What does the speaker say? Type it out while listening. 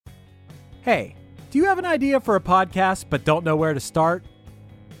Hey, do you have an idea for a podcast but don't know where to start?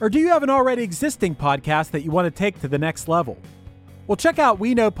 Or do you have an already existing podcast that you want to take to the next level? Well, check out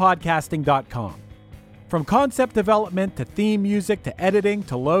WeKnowPodcasting.com. From concept development to theme music to editing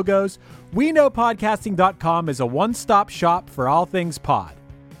to logos, WeKnowPodcasting.com is a one-stop shop for all things pod.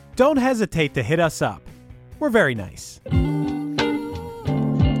 Don't hesitate to hit us up. We're very nice.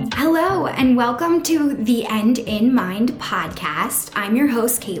 Hello, and welcome to the End in Mind podcast. I'm your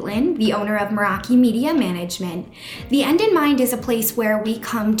host, Caitlin, the owner of Meraki Media Management. The End in Mind is a place where we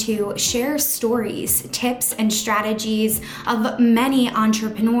come to share stories, tips, and strategies of many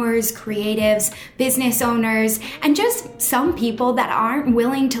entrepreneurs, creatives, business owners, and just some people that aren't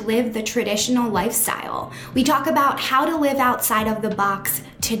willing to live the traditional lifestyle. We talk about how to live outside of the box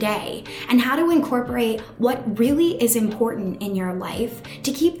today and how to incorporate what really is important in your life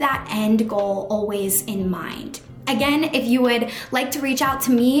to keep that end goal always in mind. Again, if you would like to reach out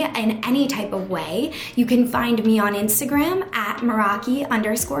to me in any type of way, you can find me on Instagram at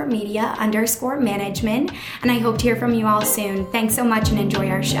Meraki_media_management, and I hope to hear from you all soon. Thanks so much and enjoy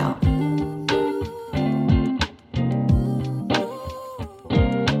our show.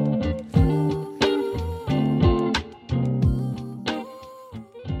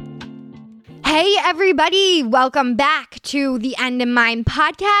 Hey everybody, welcome back to the End in Mind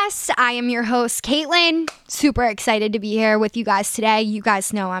podcast. I am your host, Caitlin. Super excited to be here with you guys today. You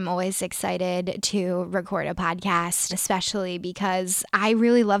guys know I'm always excited to record a podcast, especially because I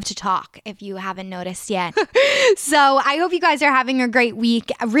really love to talk, if you haven't noticed yet. So I hope you guys are having a great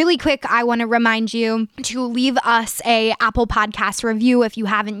week. Really quick, I want to remind you to leave us a Apple Podcast review if you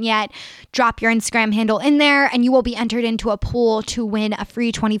haven't yet. Drop your Instagram handle in there and you will be entered into a pool to win a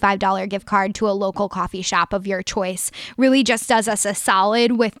free $25 gift card to a local coffee shop of your choice. Really just does us a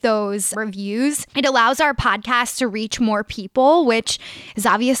solid with those reviews. It allows our podcast to reach more people, which is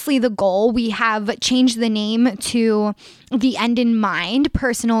obviously the goal. We have changed the name to the End in Mind,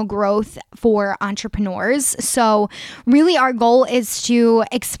 personal growth for entrepreneurs. So really our goal is to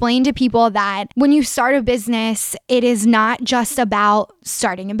explain to people that when you start a business, it is not just about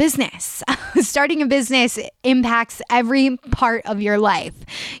starting a business. Starting a business impacts every part of your life,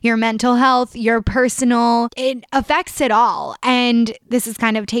 your mental health, your personal, it affects it all. And this is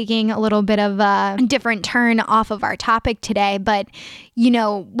kind of taking a little bit of a different turn off of our topic today, but you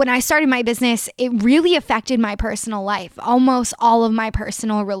know, when I started my business, it really affected my personal life. Almost all of my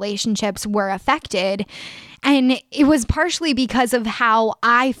personal relationships were affected. And it was partially because of how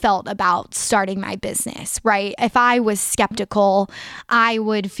I felt about starting my business, right? If I was skeptical, I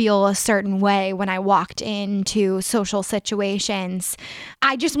would feel a certain way when I walked into social situations.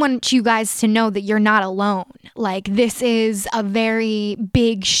 I just want you guys to know that you're not alone. Like, this is a very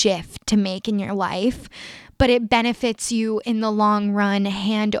big shift to make in your life, but it benefits you in the long run,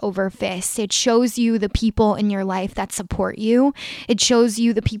 hand over fist. It shows you the people in your life that support you. It shows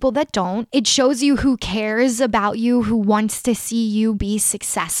you the people that don't. It shows you who cares about you, who wants to see you be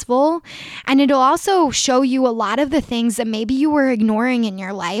successful. And it'll also show you a lot of the things that maybe you were ignoring in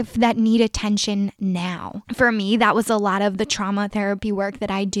your life that need attention now. For me, that was a lot of the trauma therapy work that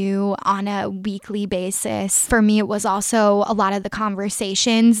I do on a weekly basis. For me, it was also a lot of the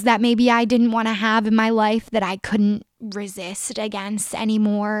conversations that maybe I didn't want to have in my life that I couldn't resist against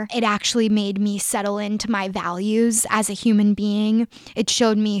anymore. It actually made me settle into my values as a human being. It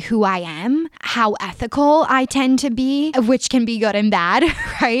showed me who I am, how ethical I tend to be, which can be good and bad,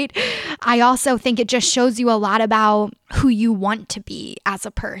 right? I also think it just shows you a lot about who you want to be as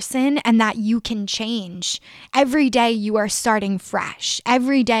a person and that you can change. Every day you are starting fresh.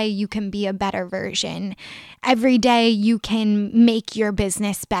 Every day you can be a better version. Every day you can make your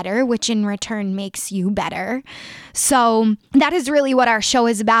business better, which in return makes you better. So that is really what our show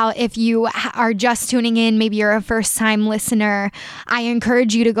is about. If you are just tuning in, maybe you're a first-time listener, I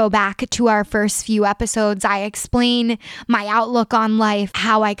encourage you to go back to our first few episodes. I explain my outlook on life,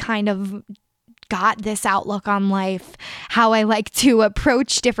 how I kind of got this outlook on life, how I like to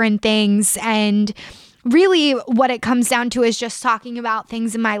approach different things. And really what it comes down to is just talking about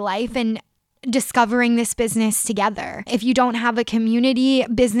things in my life and discovering this business together. If you don't have a community,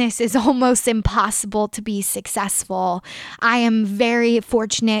 business is almost impossible to be successful. I am very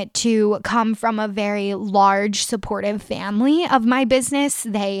fortunate to come from a very large, supportive family of my business.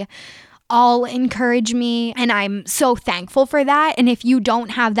 They all encourage me, and I'm so thankful for that. And if you don't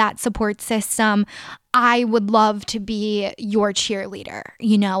have that support system, I would love to be your cheerleader.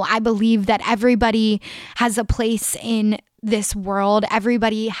 I believe that everybody has a place in this world.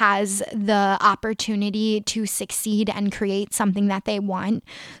 Everybody has the opportunity to succeed and create something that they want.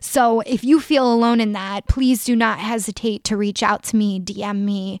 So if you feel alone in that, please do not hesitate to reach out to me, DM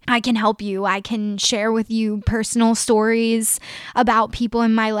me. I can help you. I can share with you personal stories about people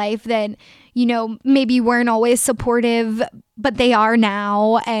in my life that maybe weren't always supportive, but they are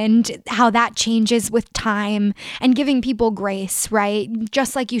now, and how that changes with time and giving people grace, right?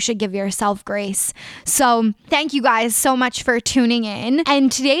 Just like you should give yourself grace. So thank you guys so much for tuning in. And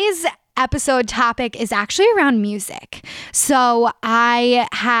today's episode topic is actually around music. So I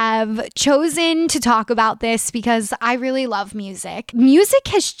have chosen to talk about this because I really love music. Music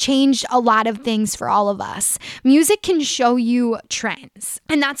has changed a lot of things for all of us. Music can show you trends,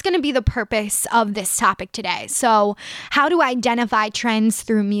 and that's going to be the purpose of this topic today. So how to identify trends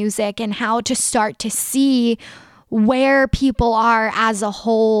through music and how to start to see where people are as a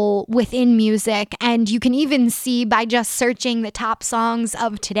whole within music. And you can even see by just searching the top songs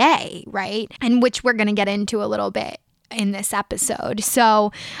of today, right? And which we're going to get into a little bit in this episode.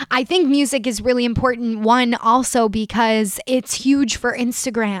 So I think music is really important. One, also because it's huge for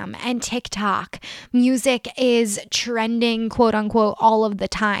Instagram and TikTok. Music is trending, quote unquote, all of the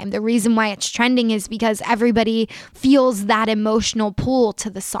time. The reason why it's trending is because everybody feels that emotional pull to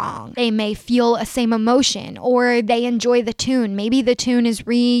the song. They may feel a same emotion, or they enjoy the tune. Maybe the tune is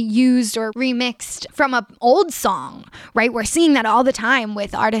reused or remixed from an old song, right? We're seeing that all the time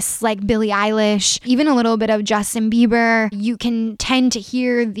with artists like Billie Eilish, even a little bit of Justin Bieber. You can tend to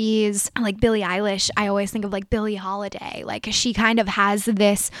hear these, like Billie Eilish, I always think of like Billie Holiday. Like she kind of has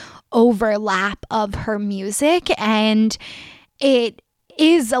this overlap of her music, and it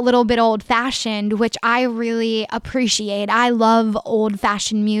is a little bit old-fashioned, which I really appreciate. I love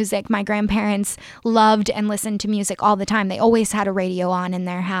old-fashioned music. My grandparents loved and listened to music all the time. They always had a radio on in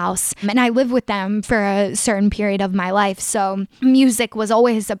their house, and I lived with them for a certain period of my life, so music was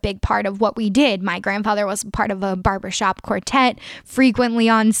always a big part of what we did. My grandfather was part of a barbershop quartet. Frequently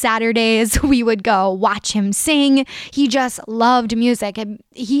on Saturdays, we would go watch him sing. He just loved music, and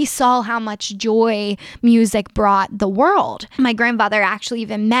he saw how much joy music brought the world. My grandfather actually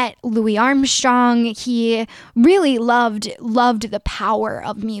even met Louis Armstrong. He really loved the power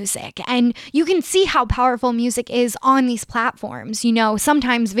of music. And you can see how powerful music is on these platforms.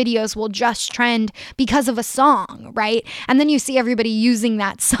 Sometimes videos will just trend because of a song, right? And then you see everybody using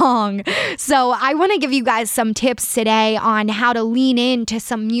that song. So I want to give you guys some tips today on how to lean into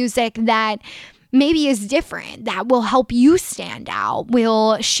some music that maybe is different, that will help you stand out,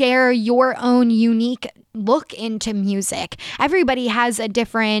 will share your own unique look into music. Everybody has a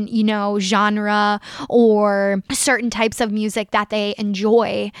different, genre or certain types of music that they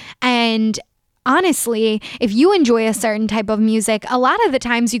enjoy. And honestly, if you enjoy a certain type of music, a lot of the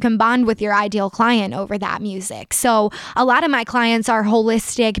times you can bond with your ideal client over that music. So a lot of my clients are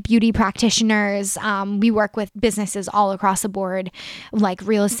holistic beauty practitioners. We work with businesses all across the board, like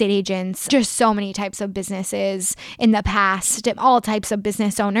real estate agents, just so many types of businesses in the past, all types of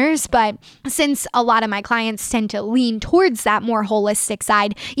business owners. But since a lot of my clients tend to lean towards that more holistic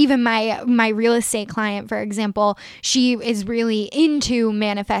side, even my real estate client, for example, she is really into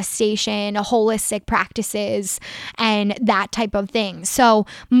manifestation, holistic practices, and that type of thing. So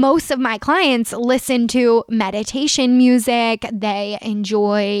most of my clients listen to meditation music. They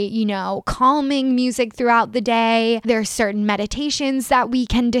enjoy, calming music throughout the day. There's certain meditations that we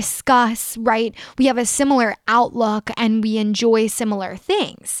can discuss, right? We have a similar outlook and we enjoy similar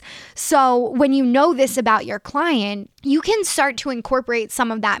things. So when you know this about your client, you can start to incorporate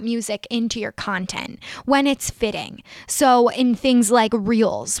some of that music into your content when it's fitting. So in things like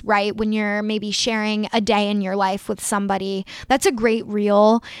reels, right? When you're maybe sharing a day in your life with somebody, that's a great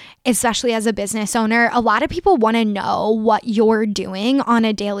reel, especially as a business owner. A lot of people want to know what you're doing on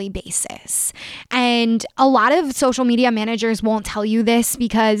a daily basis. And a lot of social media managers won't tell you this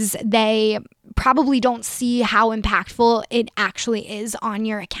because they probably don't see how impactful it actually is on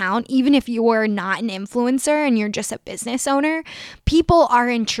your account. Even if you're not an influencer and you're just a business owner, people are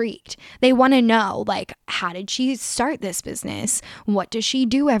intrigued. They want to know, like, how did she start this business? What does she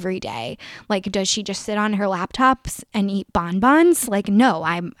do every day? Like, does she just sit on her laptops and eat bonbons? Like, no,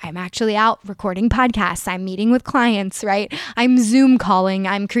 I'm actually out recording podcasts. I'm meeting with clients, right? I'm Zoom calling.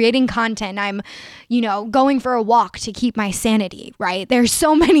 I'm creating content. I'm, going for a walk to keep my sanity, right? There's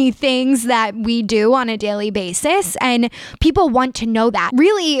so many things that we do on a daily basis, and people want to know that.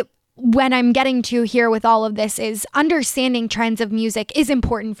 Really, what I'm getting to here with all of this is understanding trends of music is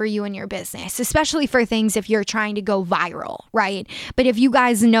important for you and your business, especially for things if you're trying to go viral, right? But if you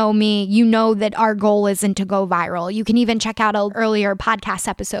guys know me, you know that our goal isn't to go viral. You can even check out an earlier podcast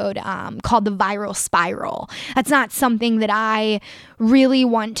episode called The Viral Spiral. That's not something that I really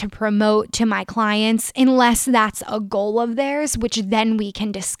want to promote to my clients unless that's a goal of theirs, which then we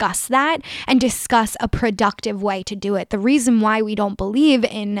can discuss that and discuss a productive way to do it. The reason why we don't believe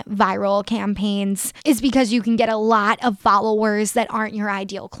in viral campaigns is because you can get a lot of followers that aren't your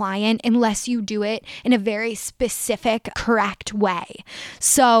ideal client unless you do it in a very specific, correct way.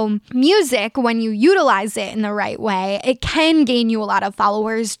 So music, when you utilize it in the right way, it can gain you a lot of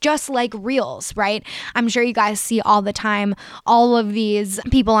followers, just like Reels, right? I'm sure you guys see all the time, all of these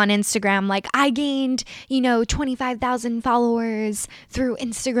people on Instagram, like, I gained, 25,000 followers through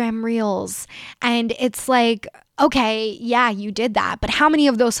Instagram Reels. And it's like, okay, yeah, you did that, but how many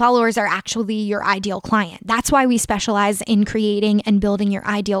of those followers are actually your ideal client? That's why we specialize in creating and building your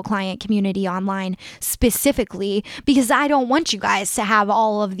ideal client community online specifically, because I don't want you guys to have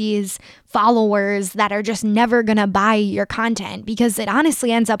all of these followers that are just never gonna buy your content, because it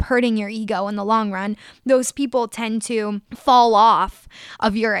honestly ends up hurting your ego in the long run. Those people tend to fall off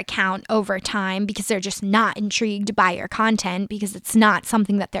of your account over time because they're just not intrigued by your content, because it's not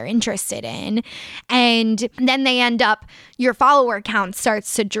something that they're interested in. And then they end up, your follower count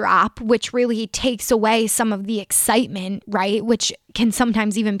starts to drop, which really takes away some of the excitement, right? Which can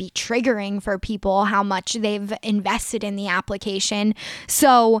sometimes even be triggering for people, how much they've invested in the application.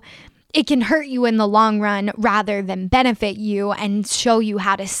 So it can hurt you in the long run rather than benefit you and show you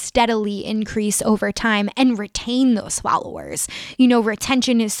how to steadily increase over time and retain those followers.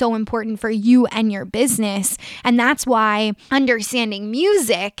 Retention is so important for you and your business. And that's why understanding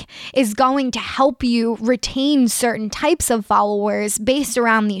music is going to help you retain certain types of followers based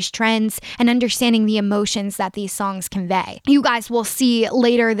around these trends and understanding the emotions that these songs convey. You guys will see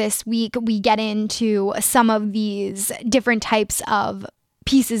later this week, we get into some of these different types of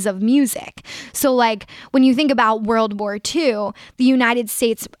pieces of music. So like when you think about World War II, the United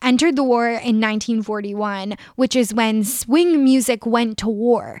States entered the war in 1941, which is when swing music went to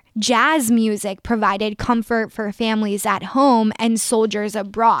war. Jazz music provided comfort for families at home and soldiers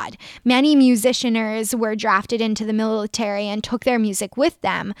abroad. Many musicians were drafted into the military and took their music with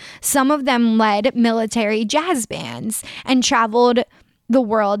them. Some of them led military jazz bands and traveled the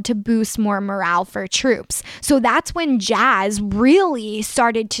world to boost more morale for troops. So that's when jazz really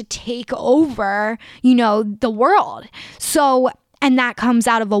started to take over, the world. And that comes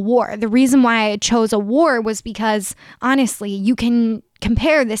out of a war. The reason why I chose a war was because, honestly, you can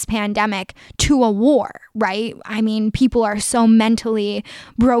compare this pandemic to a war, right? I mean, people are so mentally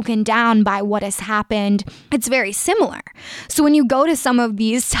broken down by what has happened. It's very similar. So when you go to some of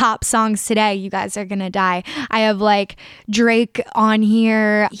these top songs today, you guys are gonna die. I have like Drake on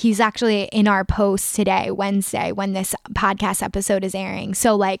here. He's actually in our post today, Wednesday, when this podcast episode is airing.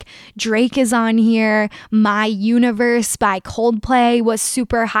 So like Drake is on here. My Universe by Coldplay was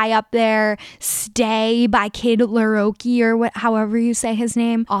super high up there. Stay by Kid Laroi, or however you say his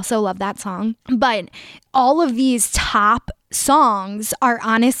name. Also love that song. But all of these top songs are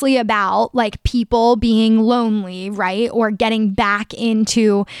honestly about like people being lonely, right? Or getting back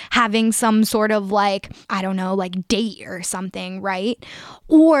into having some sort of like, I don't know, like date or something, right?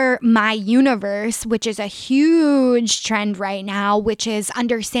 Or My Universe, which is a huge trend right now, which is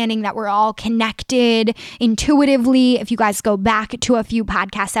understanding that we're all connected intuitively. If you guys go back to a few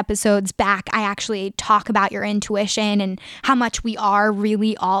podcast episodes back, I actually talk about your intuition and how much we are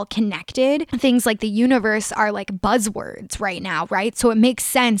really all connected. Things like the universe are like buzzwords right now, right? So it makes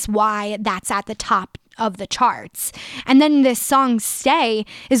sense why that's at the top of the charts. And then this song Stay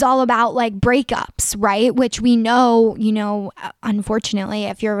is all about like breakups, right? Which we know, unfortunately,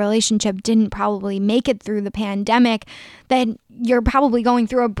 if your relationship didn't probably make it through the pandemic, then you're probably going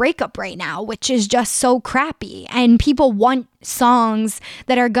through a breakup right now, which is just so crappy. And people want songs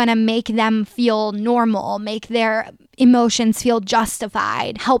that are gonna make them feel normal, make their emotions feel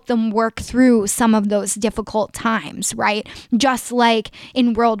justified, help them work through some of those difficult times, right? Just like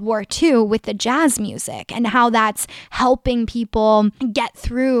in World War II with the jazz music and how that's helping people get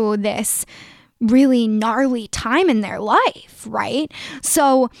through this really gnarly time in their life, right?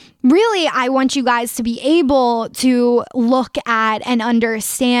 So really, I want you guys to be able to look at and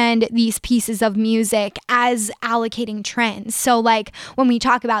understand these pieces of music as allocating trends. So like when we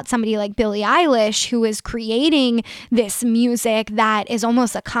talk about somebody like Billie Eilish, who is creating this music that is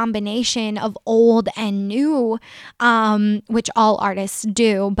almost a combination of old and new, which all artists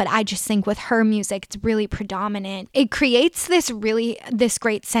do, but I just think with her music, it's really predominant. It creates this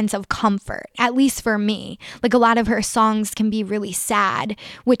great sense of comfort, at least for me. Like a lot of her songs can be really sad,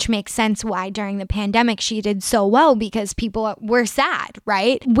 which makes sense why during the pandemic she did so well, because people were sad,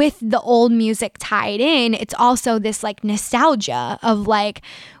 right? With the old music tied in, it's also this like nostalgia of like,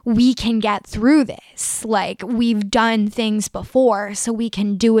 we can get through this. Like we've done things before, so we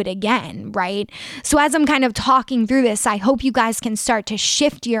can do it again, right? So as I'm kind of talking through this, I hope you guys can start to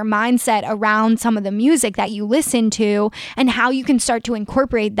shift your mindset around some of the music that you listen to and how you can start to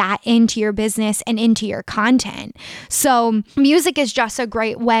incorporate that into your business and into your content. So music is just a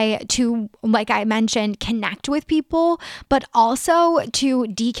great way to, like I mentioned, connect with people, but also to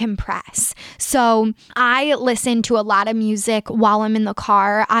decompress. So I listen to a lot of music while I'm in the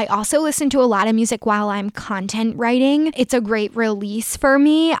car. I also listen to a lot of music while I'm content writing. It's a great release for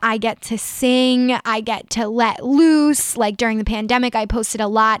me. I get to sing. I get to let loose. Like during the pandemic, I posted a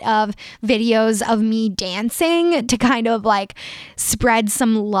lot of videos of me dancing to kind of like spread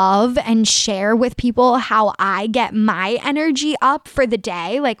some love and share with people how I get my energy up for the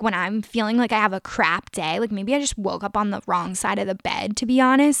day. Like when I'm feeling like I have a crap day, like maybe I just woke up on the wrong side of the bed, to be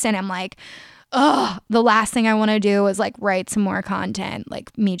honest, and I'm like, the last thing I want to do is like write some more content.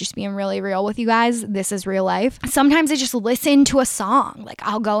 Like me just being really real with you guys. This is real life. Sometimes I just listen to a song. Like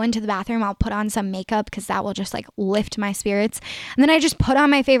I'll go into the bathroom, I'll put on some makeup because that will just like lift my spirits. And then I just put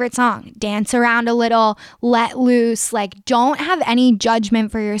on my favorite song, dance around a little, let loose. Like don't have any judgment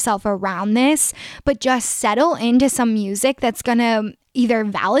for yourself around this, but just settle into some music that's gonna either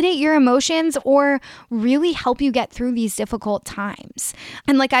validate your emotions or really help you get through these difficult times.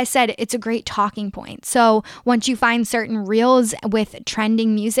 And like I said, it's a great talking point. So once you find certain reels with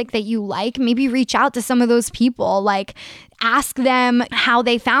trending music that you like, maybe reach out to some of those people, like ask them how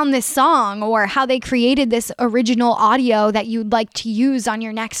they found this song or how they created this original audio that you'd like to use on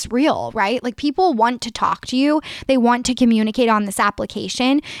your next reel, right? Like people want to talk to you. They want to communicate on this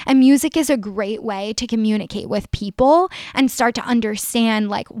application, and music is a great way to communicate with people and start to understand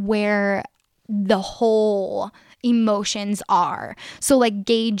like where the whole emotions are. So like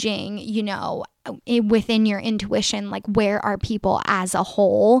gauging, within your intuition, like where are people as a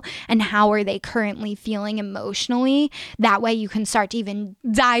whole and how are they currently feeling emotionally? That way you can start to even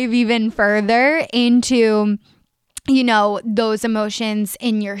dive even further into those emotions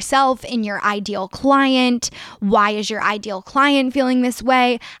in yourself, in your ideal client. Why is your ideal client feeling this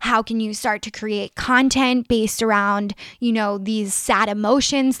way? How can you start to create content based around, these sad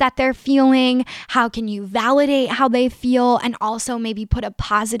emotions that they're feeling? How can you validate how they feel and also maybe put a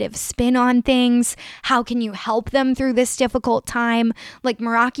positive spin on things? How can you help them through this difficult time? Like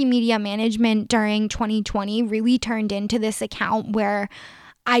Meraki Media Management during 2020 really turned into this account where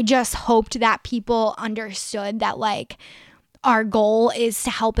I just hoped that people understood that like our goal is to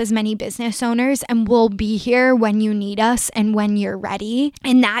help as many business owners, and we'll be here when you need us and when you're ready.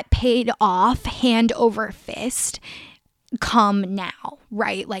 And that paid off hand over fist come now,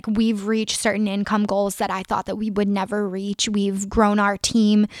 right? Like we've reached certain income goals that I thought that we would never reach. We've grown our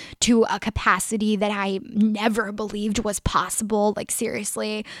team to a capacity that I never believed was possible, like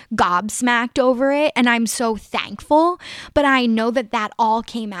seriously gobsmacked over it. And I'm so thankful, but I know that that all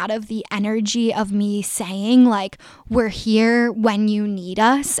came out of the energy of me saying like, we're here when you need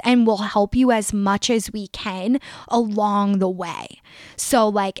us and we'll help you as much as we can along the way. So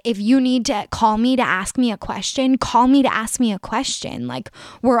like, if you need to call me to ask me a question, call me to ask me a question. Like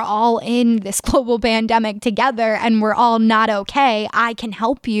we're all in this global pandemic together and we're all not okay. I can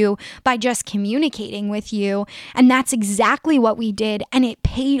help you by just communicating with you. And that's exactly what we did. And it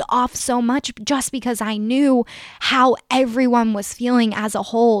paid off so much just because I knew how everyone was feeling as a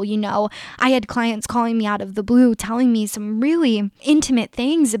whole. I had clients calling me out of the blue, telling me some really intimate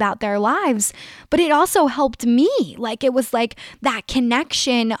things about their lives, but it also helped me. Like it was like that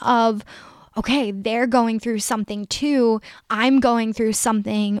connection of, okay, they're going through something too. I'm going through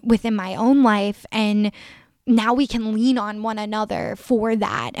something within my own life, and now we can lean on one another for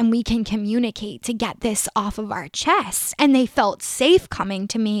that, and we can communicate to get this off of our chest. And they felt safe coming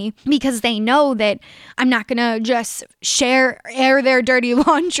to me because they know that I'm not going to just air their dirty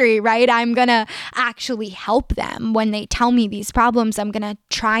laundry, right? I'm going to actually help them. When they tell me these problems, I'm going to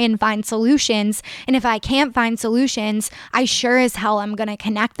try and find solutions. And if I can't find solutions, I sure as hell am going to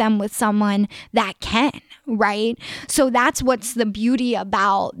connect them with someone that can, right? So that's what's the beauty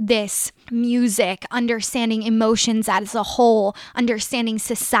about this music, understanding emotions as a whole, understanding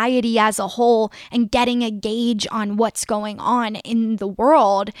society as a whole, and getting a gauge on what's going on in the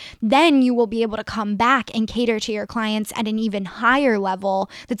world. Then you will be able to come back and cater to your clients at an even higher level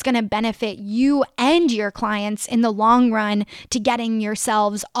that's going to benefit you and your clients in the long run, to getting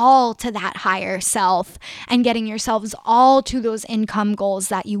yourselves all to that higher self and getting yourselves all to those income goals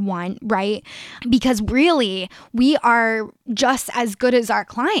that you want, right? Because really, we are just as good as our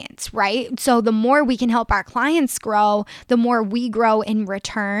clients, right? So the more we can help our clients grow, the more we grow in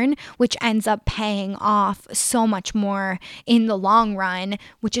return, which ends up paying off so much more in the long run,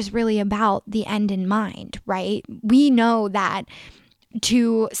 which is really about the end in mind, right? We know that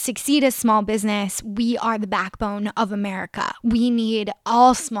to succeed as small business, we are the backbone of America. We need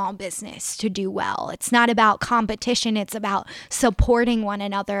all small business to do well. It's not about competition. It's about supporting one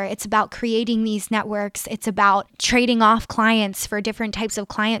another. It's about creating these networks. It's about trading off clients for different types of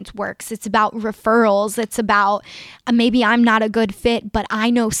client works. It's about referrals. It's about maybe I'm not a good fit, but I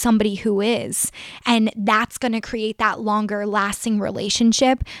know somebody who is. And that's going to create that longer lasting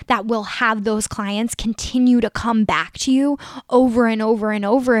relationship that will have those clients continue to come back to you over and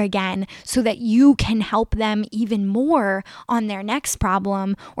over again, so that you can help them even more on their next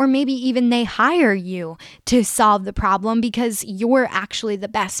problem, or maybe even they hire you to solve the problem because you're actually the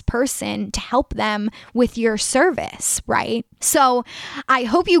best person to help them with your service, right? So I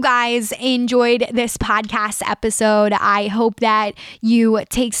hope you guys enjoyed this podcast episode. I hope that you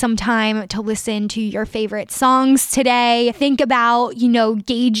take some time to listen to your favorite songs today. Think about,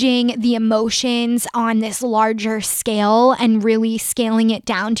 gauging the emotions on this larger scale and really scaling it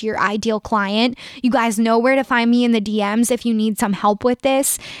down to your ideal client. You guys know where to find me in the DMs if you need some help with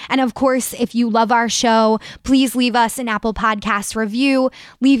this. And of course, if you love our show, please leave us an Apple Podcast review.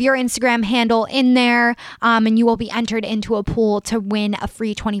 Leave your Instagram handle in there, and you will be entered into a pool to win a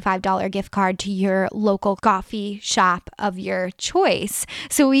free $25 gift card to your local coffee shop of your choice,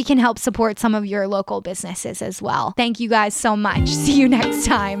 so we can help support some of your local businesses as well. Thank you guys so much. See you next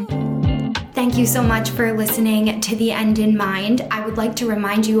time. Thank you so much for listening to The End in Mind. I would like to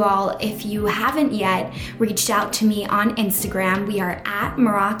remind you all, if you haven't yet reached out to me on Instagram, we are at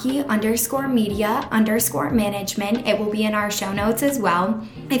Meraki_media_management. It will be in our show notes as well.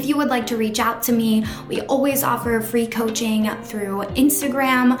 If you would like to reach out to me, we always offer free coaching through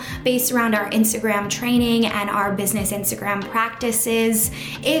Instagram based around our Instagram training and our business Instagram practices.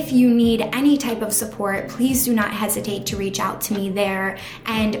 If you need any type of support, please do not hesitate to reach out to me there.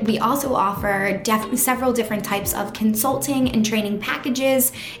 And we also offer several different types of consulting and training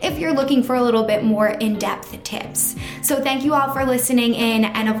packages if you're looking for a little bit more in-depth tips. So thank you all for listening in,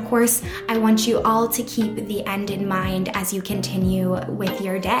 and of course, I want you all to keep the end in mind as you continue with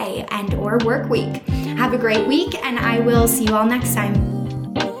your day and or work week. Have a great week, and I will see you all next time.